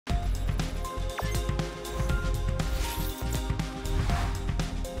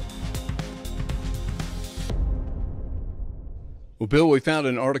Well, Bill, we found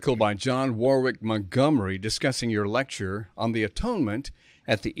an article by John Warwick Montgomery discussing your lecture on the Atonement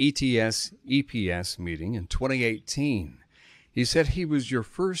at the ETS-EPS meeting in 2018. He said he was your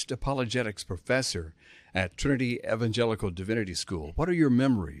first apologetics professor at Trinity Evangelical Divinity School. What are your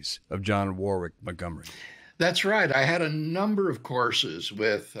memories of John Warwick Montgomery? That's right. I had a number of courses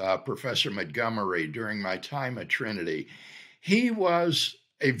with Professor Montgomery during my time at Trinity. He was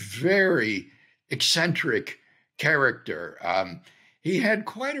a very eccentric character. He had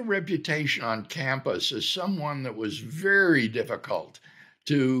quite a reputation on campus as someone that was very difficult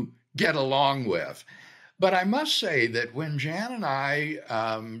to get along with. But I must say that when Jan and I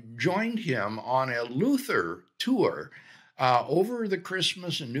joined him on a Luther tour over the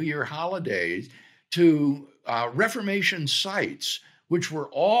Christmas and New Year holidays to Reformation sites, which were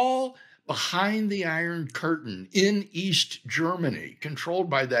all behind the Iron Curtain in East Germany, controlled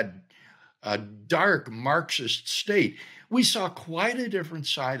by that dark Marxist state, we saw quite a different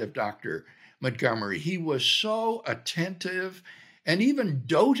side of Dr. Montgomery. He was so attentive and even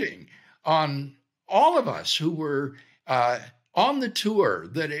doting on all of us who were on the tour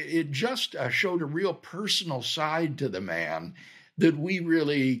that it just showed a real personal side to the man that we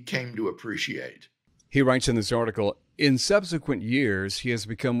really came to appreciate. He writes in this article, in subsequent years, he has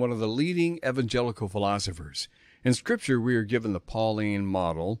become one of the leading evangelical philosophers. In Scripture, we are given the Pauline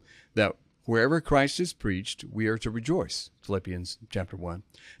model that wherever Christ is preached, we are to rejoice, Philippians chapter 1.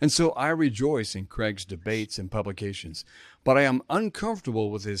 And so I rejoice in Craig's debates and publications, but I am uncomfortable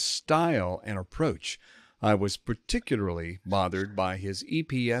with his style and approach. I was particularly bothered by his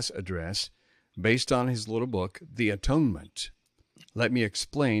EPS address based on his little book, The Atonement. Let me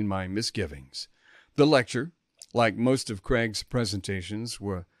explain my misgivings. The lecture, like most of Craig's presentations,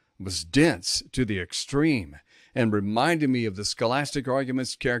 was dense to the extreme and reminded me of the scholastic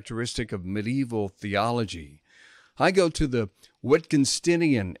arguments characteristic of medieval theology. I go to the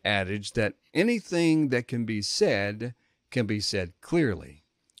Wittgensteinian adage that anything that can be said clearly.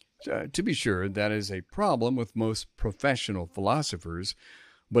 To be sure, that is a problem with most professional philosophers,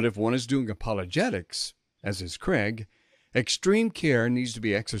 but if one is doing apologetics, as is Craig, extreme care needs to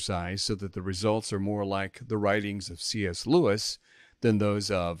be exercised so that the results are more like the writings of C.S. Lewis than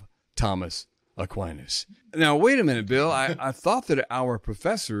those of Thomas Aquinas. Now, wait a minute, Bill. I thought that our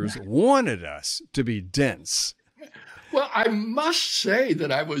professors wanted us to be dense. Well, I must say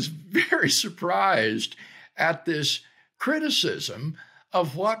that I was very surprised at this criticism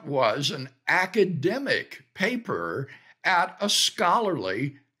of what was an academic paper at a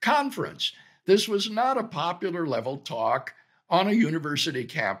scholarly conference. This was not a popular level talk on a university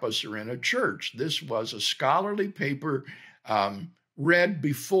campus or in a church. This was a scholarly paper read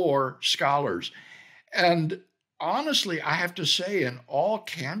before scholars. And honestly, I have to say, in all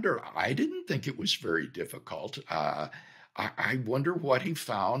candor, I didn't think it was very difficult. I wonder what he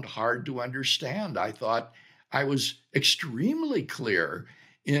found hard to understand. I thought I was extremely clear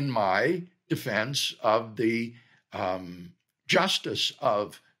in my defense of the justice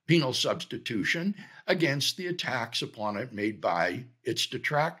of penal substitution against the attacks upon it made by its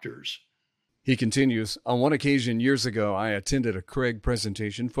detractors. He continues, on one occasion years ago, I attended a Craig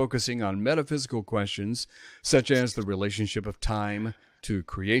presentation focusing on metaphysical questions such as the relationship of time to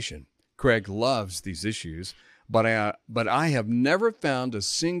creation. Craig loves these issues, but I have never found a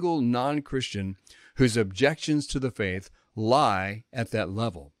single non-Christian whose objections to the faith lie at that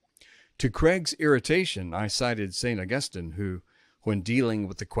level. To Craig's irritation, I cited St. Augustine, who, when dealing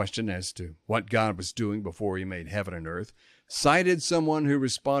with the question as to what God was doing before he made heaven and earth, cited someone who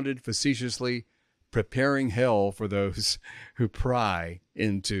responded facetiously, preparing hell for those who pry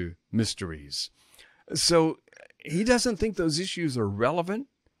into mysteries. So he doesn't think those issues are relevant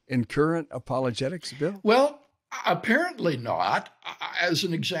in current apologetics, Bill? Well, apparently not. As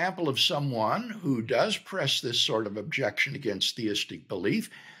an example of someone who does press this sort of objection against theistic belief,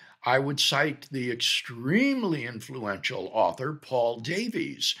 I would cite the extremely influential author, Paul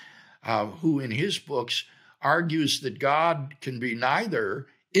Davies, who in his books argues that God can be neither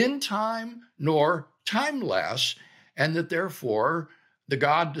in time nor timeless, and that therefore the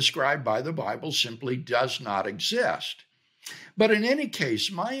God described by the Bible simply does not exist. But in any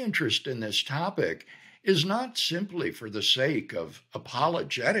case, my interest in this topic is not simply for the sake of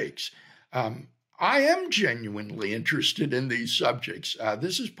apologetics. I am genuinely interested in these subjects.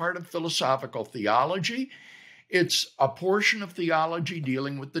 This is part of philosophical theology. It's a portion of theology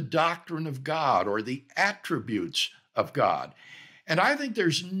dealing with the doctrine of God or the attributes of God. And I think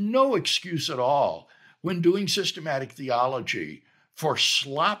there's no excuse at all when doing systematic theology for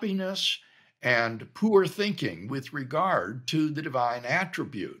sloppiness and poor thinking with regard to the divine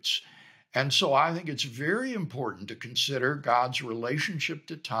attributes. And so I think it's very important to consider God's relationship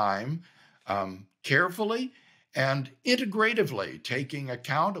to time carefully and integratively, taking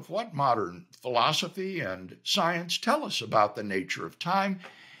account of what modern philosophy and science tell us about the nature of time,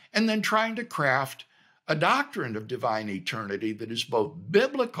 and then trying to craft a doctrine of divine eternity that is both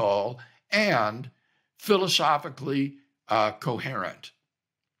biblical and philosophically coherent.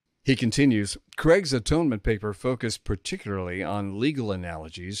 He continues, Craig's atonement paper focused particularly on legal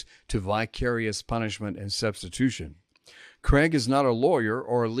analogies to vicarious punishment and substitution. Craig is not a lawyer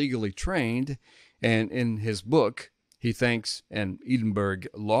or legally trained, and in his book, he thanks an Edinburgh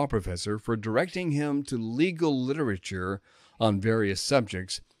law professor for directing him to legal literature on various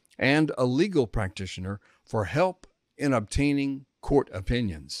subjects and a legal practitioner for help in obtaining court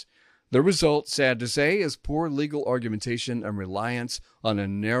opinions. The result, sad to say, is poor legal argumentation and reliance on a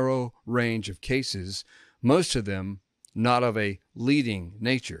narrow range of cases, most of them not of a leading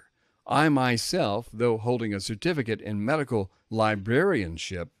nature. I myself, though holding a certificate in medical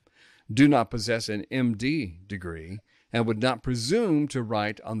librarianship, do not possess an MD degree and would not presume to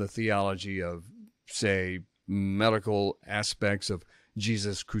write on the theology of, say, medical aspects of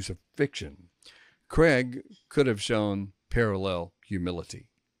Jesus' crucifixion. Craig could have shown parallel humility.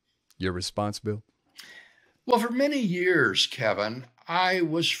 Your response, Bill? Well, for many years, Kevin, I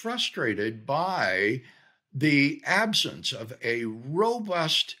was frustrated by the absence of a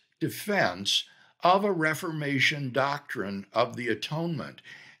robust defense of a Reformation doctrine of the atonement.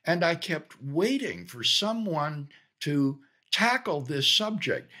 And I kept waiting for someone to tackle this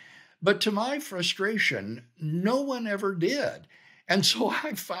subject. But to my frustration, no one ever did. And so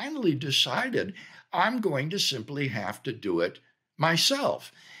I finally decided I'm going to simply have to do it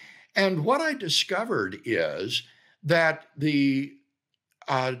myself. And what I discovered is that the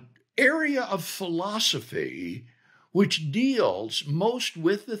area of philosophy which deals most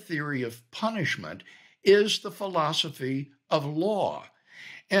with the theory of punishment is the philosophy of law.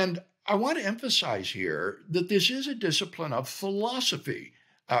 And I want to emphasize here that this is a discipline of philosophy,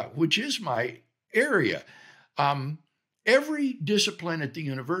 which is my area. Every discipline at the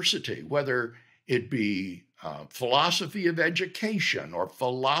university, whether it be philosophy of education or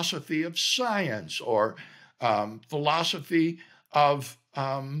philosophy of science or philosophy of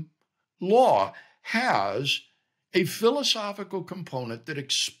law, has a philosophical component that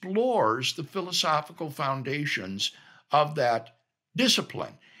explores the philosophical foundations of that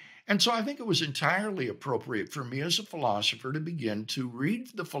discipline. And so I think it was entirely appropriate for me as a philosopher to begin to read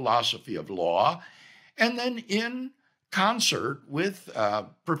the philosophy of law, and then in concert with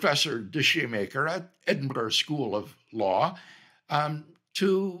Professor de Shoemaker at Edinburgh School of Law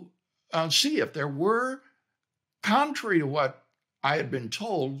to see if there were, contrary to what I had been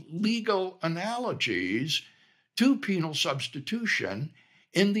told, legal analogies to penal substitution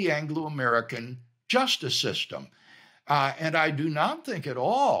in the Anglo-American justice system. And I do not think at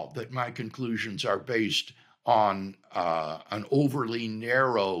all that my conclusions are based on an overly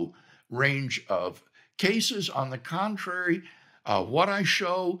narrow range of cases. On the contrary, what I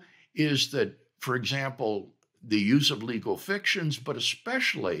show is that, for example, the use of legal fictions, but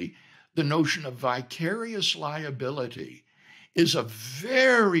especially the notion of vicarious liability, is a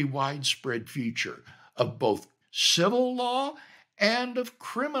very widespread feature of both civil law and of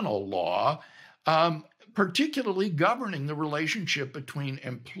criminal law, particularly governing the relationship between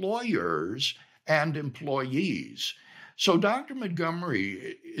employers and employees. So Dr.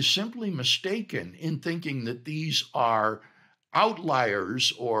 Montgomery is simply mistaken in thinking that these are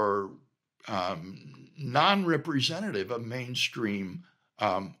outliers or non-representative of mainstream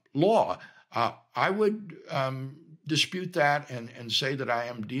law. I would dispute that and say that I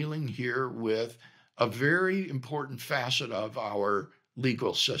am dealing here with a very important facet of our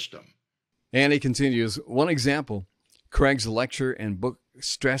legal system. And he continues, one example, Craig's lecture and book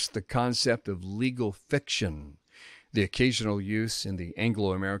stressed the concept of legal fiction, the occasional use in the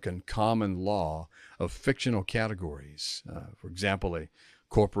Anglo-American common law of fictional categories. For example, a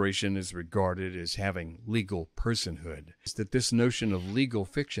corporation is regarded as having legal personhood. It's that this notion of legal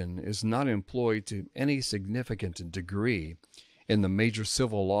fiction is not employed to any significant degree in the major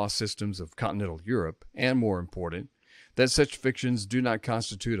civil law systems of continental Europe, and more important, that such fictions do not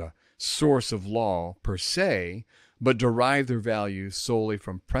constitute a source of law per se, but derive their value solely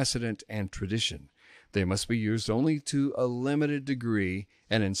from precedent and tradition. They must be used only to a limited degree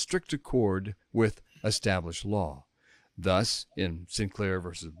and in strict accord with established law. Thus, in Sinclair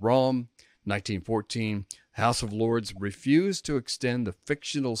versus Brougham, 1914, House of Lords refused to extend the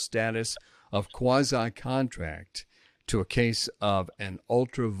fictional status of quasi-contract to a case of an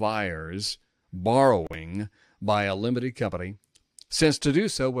ultra vires borrowing by a limited company since to do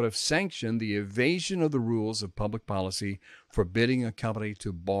so would have sanctioned the evasion of the rules of public policy forbidding a company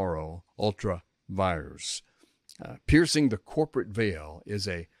to borrow ultra vires. Piercing the corporate veil is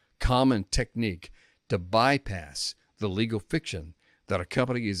a common technique to bypass the legal fiction that a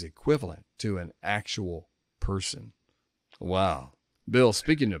company is equivalent to an actual person. Wow. Bill,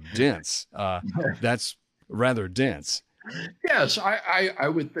 speaking of dense, that's rather dense. Yes, I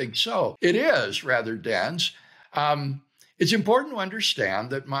would think so. It is rather dense. It's important to understand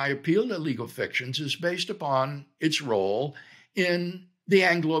that my appeal to legal fictions is based upon its role in the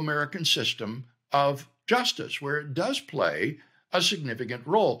Anglo-American system of justice, where it does play a significant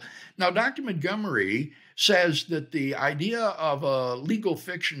role. Now, Dr. Montgomery says that the idea of a legal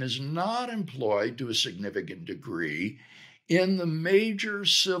fiction is not employed to a significant degree in the major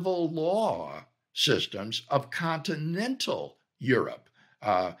civil law systems of continental Europe.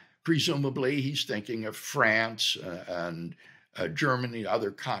 Presumably, he's thinking of France and Germany,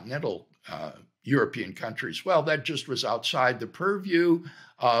 other continental European countries. Well, that just was outside the purview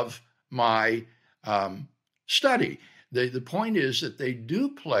of my study. The point is that they do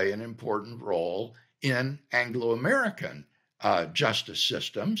play an important role in Anglo-American justice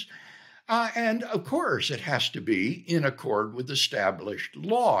systems. And of course, it has to be in accord with established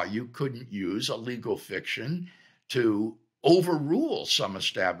law. You couldn't use a legal fiction to overrule some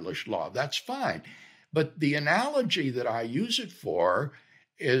established law. That's fine. But the analogy that I use it for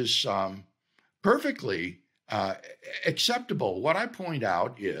is perfectly acceptable. What I point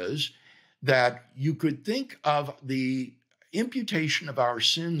out is that you could think of the imputation of our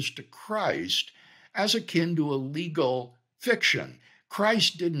sins to Christ as akin to a legal fiction.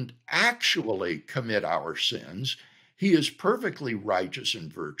 Christ didn't actually commit our sins. He is perfectly righteous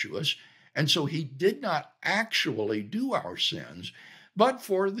and virtuous, and so he did not actually do our sins. But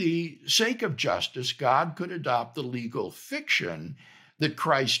for the sake of justice, God could adopt the legal fiction that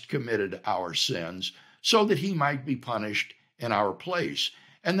Christ committed our sins so that he might be punished in our place.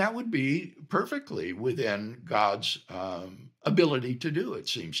 And that would be perfectly within God's ability to do, it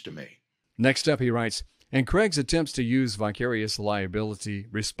seems to me. Next up, he writes, "In Craig's attempts to use vicarious liability,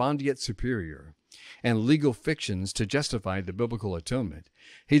 respondeat superior, and legal fictions to justify the biblical atonement,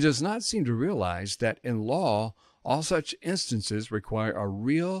 he does not seem to realize that in law, all such instances require a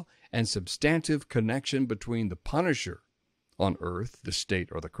real and substantive connection between the punisher on earth, the state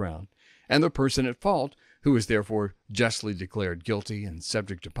or the crown, and the person at fault, who is therefore justly declared guilty and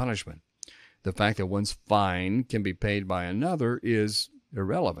subject to punishment. The fact that one's fine can be paid by another is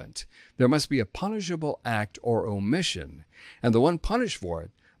irrelevant. There must be a punishable act or omission, and the one punished for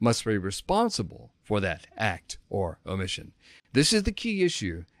it must be responsible for that act or omission. This is the key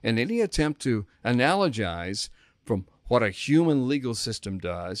issue in any attempt to analogize from what a human legal system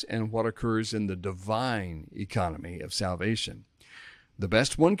does and what occurs in the divine economy of salvation. The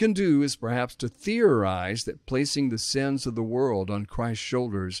best one can do is perhaps to theorize that placing the sins of the world on Christ's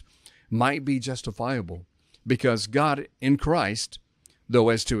shoulders might be justifiable, because God in Christ, though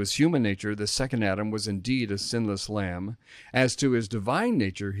as to his human nature the second Adam was indeed a sinless lamb, as to his divine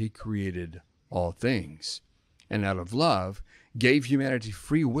nature he created all things, and out of love gave humanity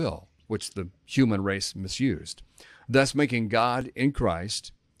free will, which the human race misused, thus making God in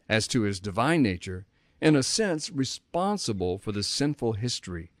Christ, as to his divine nature, in a sense responsible for the sinful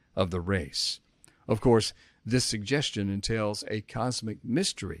history of the race. Of course, this suggestion entails a cosmic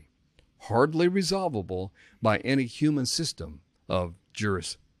mystery, hardly resolvable by any human system of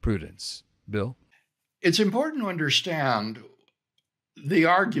jurisprudence. Bill? It's important to understand the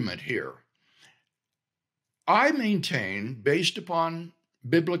argument here. I maintain, based upon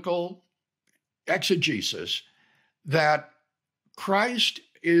biblical exegesis, that Christ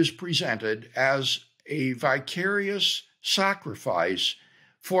is presented as a vicarious sacrifice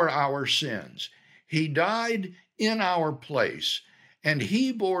for our sins. He died in our place, and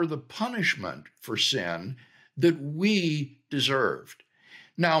he bore the punishment for sin that we deserved.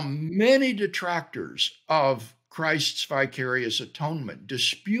 Now, many detractors of Christ's vicarious atonement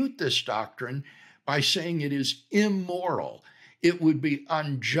dispute this doctrine by saying it is immoral. It would be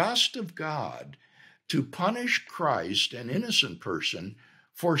unjust of God to punish Christ, an innocent person,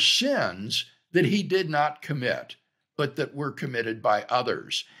 for sins that he did not commit, but that were committed by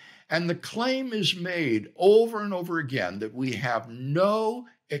others. And the claim is made over and over again that we have no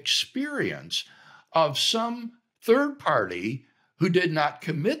experience of some third party who did not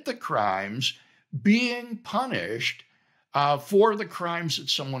commit the crimes being punished for the crimes that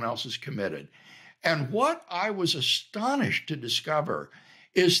someone else has committed. And what I was astonished to discover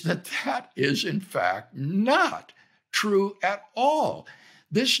is that that is, in fact, not true at all.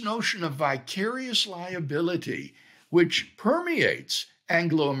 This notion of vicarious liability which permeates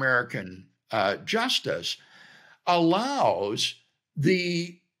Anglo-American justice, allows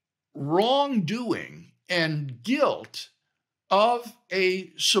the wrongdoing and guilt of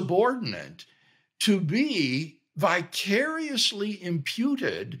a subordinate to be vicariously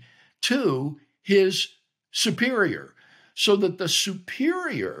imputed to his superior, so that the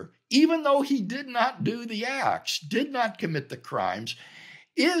superior, even though he did not do the acts, did not commit the crimes,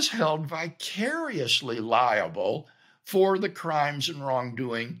 is held vicariously liable for the crimes and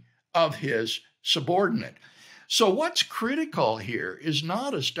wrongdoing of his subordinate. So what's critical here is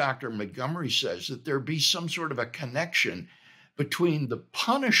not, as Dr. Montgomery says, that there be some sort of a connection between the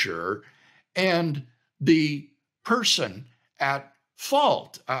punisher and the person at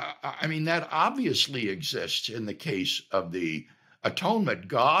fault. I mean, that obviously exists in the case of the atonement.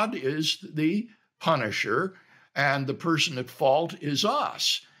 God is the punisher, and the person at fault is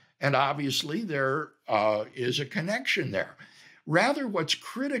us. And obviously there is a connection there. Rather, what's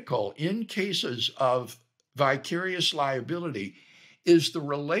critical in cases of vicarious liability is the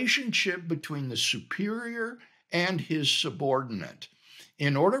relationship between the superior and his subordinate.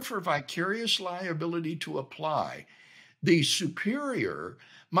 In order for vicarious liability to apply, the superior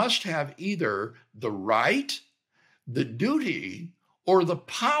must have either the right, the duty, or the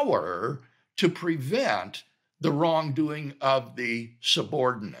power to prevent the wrongdoing of the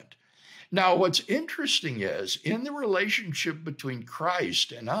subordinate. Now, what's interesting is in the relationship between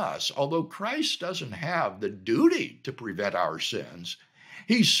Christ and us, although Christ doesn't have the duty to prevent our sins,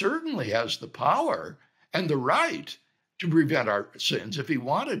 he certainly has the power and the right to prevent our sins if he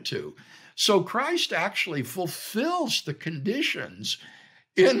wanted to. So Christ actually fulfills the conditions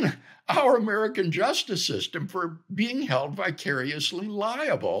in our American justice system for being held vicariously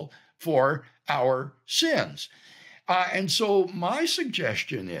liable for our sins. And so my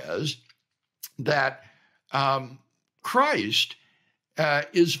suggestion is that Christ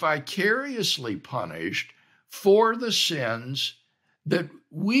is vicariously punished for the sins that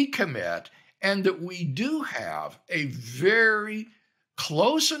we commit, and that we do have a very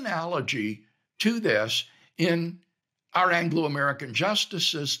close analogy to this in our Anglo-American justice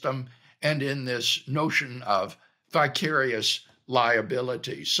system and in this notion of vicarious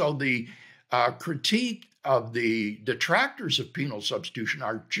liability. So the critique of the detractors of penal substitution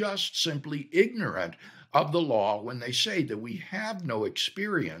are just simply ignorant of the law when they say that we have no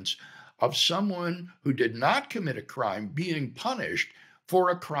experience of someone who did not commit a crime being punished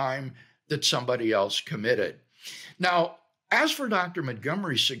for a crime that somebody else committed. Now, as for Dr.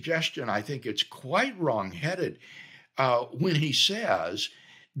 Montgomery's suggestion, I think it's quite wrong-headed when he says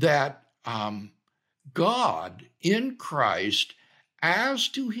that God in Christ, as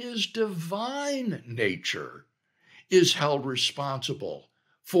to his divine nature, is held responsible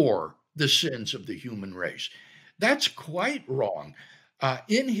for the sins of the human race. That's quite wrong.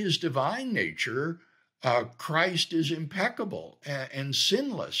 In his divine nature, Christ is impeccable and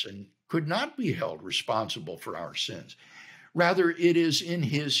sinless and could not be held responsible for our sins. Rather, it is in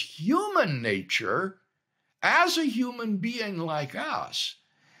his human nature, as a human being like us,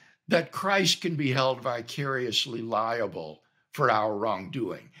 that Christ can be held vicariously liable for our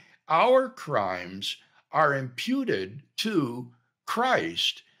wrongdoing. Our crimes are imputed to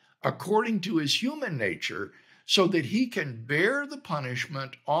Christ according to his human nature, so that he can bear the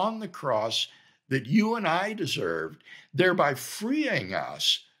punishment on the cross that you and I deserved, thereby freeing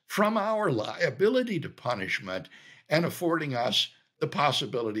us from our liability to punishment and affording us the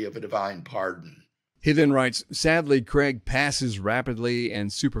possibility of a divine pardon. He then writes, sadly, Craig passes rapidly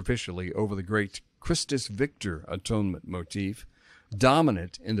and superficially over the great Christus Victor atonement motif,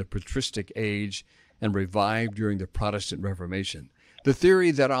 dominant in the patristic age and revived during the Protestant Reformation. The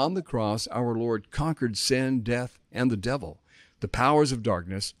theory that on the cross our Lord conquered sin, death, and the devil, the powers of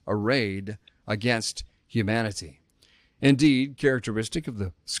darkness arrayed against humanity. Indeed, characteristic of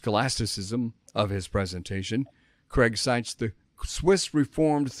the scholasticism of his presentation, Craig cites the Swiss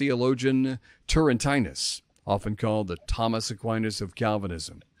Reformed theologian Turentinus, often called the Thomas Aquinas of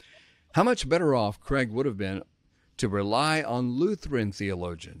Calvinism. How much better off Craig would have been to rely on Lutheran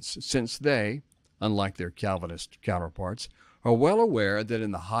theologians, since they, unlike their Calvinist counterparts, are well aware that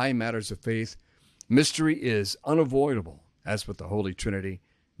in the high matters of faith, mystery is unavoidable, as with the Holy Trinity,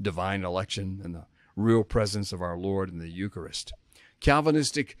 divine election, and the real presence of our Lord in the Eucharist.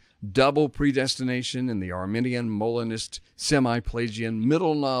 Calvinistic double predestination and the Arminian Molinist semi-Pelagian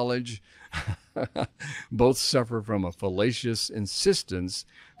middle knowledge both suffer from a fallacious insistence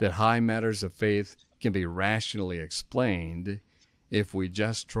that high matters of faith can be rationally explained if we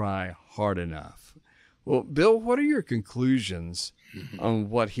just try hard enough. Well, Bill, what are your conclusions on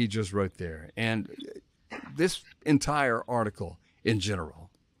what he just wrote there? And this entire article in general?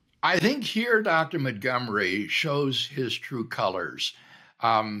 I think here Dr. Montgomery shows his true colors.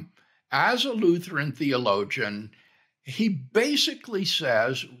 As a Lutheran theologian, he basically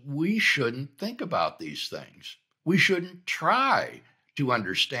says we shouldn't think about these things. We shouldn't try to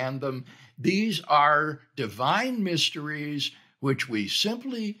understand them. These are divine mysteries which we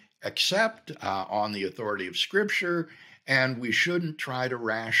simply accept on the authority of Scripture, and we shouldn't try to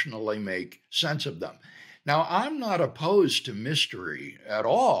rationally make sense of them. Now, I'm not opposed to mystery at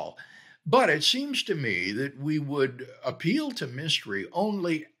all, but it seems to me that we would appeal to mystery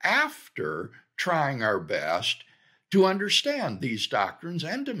only after trying our best to understand these doctrines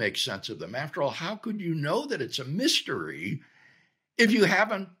and to make sense of them. After all, how could you know that it's a mystery if you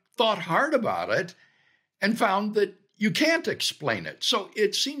haven't thought hard about it and found that you can't explain it? So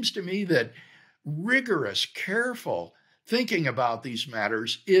it seems to me that rigorous, careful thinking about these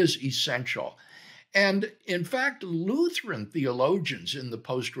matters is essential. And in fact, Lutheran theologians in the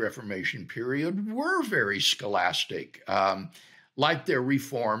post-Reformation period were very scholastic, like their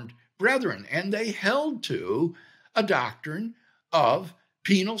Reformed brethren, and they held to a doctrine of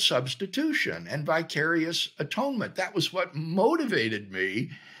penal substitution and vicarious atonement. That was what motivated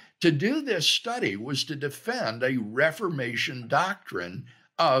me to do this study, was to defend a Reformation doctrine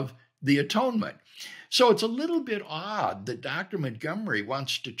of the atonement. So it's a little bit odd that Dr. Montgomery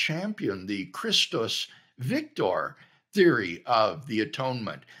wants to champion the Christus Victor theory of the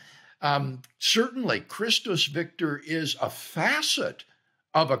atonement. Certainly, Christus Victor is a facet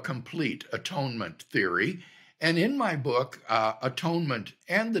of a complete atonement theory. And in my book, Atonement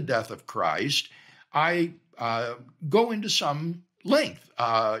and the Death of Christ, I go into some length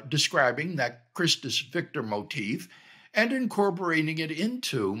describing that Christus Victor motif and incorporating it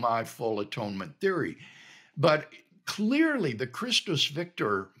into my full atonement theory. But clearly, the Christus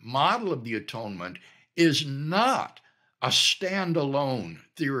Victor model of the atonement is not a standalone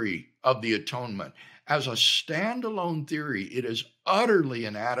theory of the atonement. As a standalone theory, it is utterly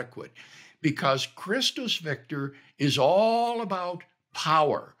inadequate, because Christus Victor is all about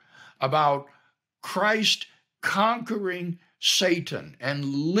power, about Christ conquering Satan and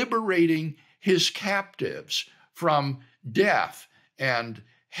liberating his captives from death and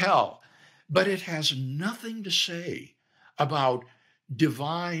hell. But it has nothing to say about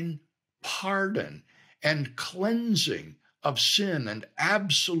divine pardon and cleansing of sin and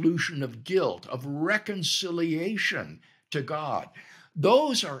absolution of guilt, of reconciliation to God.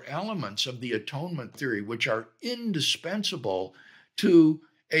 Those are elements of the atonement theory which are indispensable to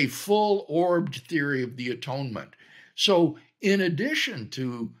a full-orbed theory of the atonement. So in addition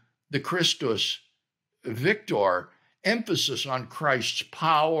to the Christus Victor emphasis on Christ's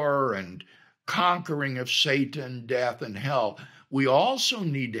power and conquering of Satan, death, and hell, we also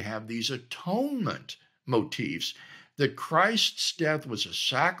need to have these atonement motifs, that Christ's death was a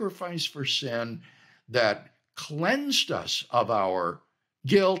sacrifice for sin that cleansed us of our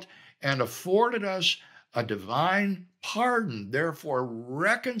guilt and afforded us a divine pardon, therefore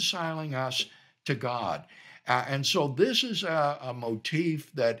reconciling us to God. And so this is a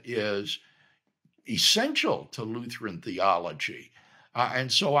motif that is essential to Lutheran theology.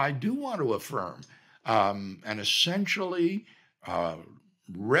 And so I do want to affirm an essentially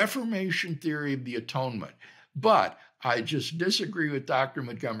Reformation theory of the atonement. But I just disagree with Dr.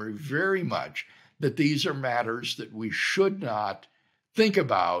 Montgomery very much that these are matters that we should not think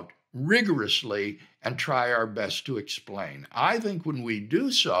about rigorously and try our best to explain. I think when we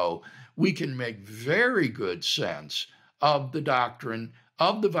do so, we can make very good sense of the doctrine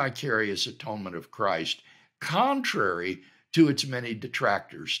of the vicarious atonement of Christ, contrary to its many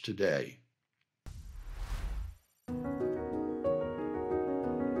detractors today.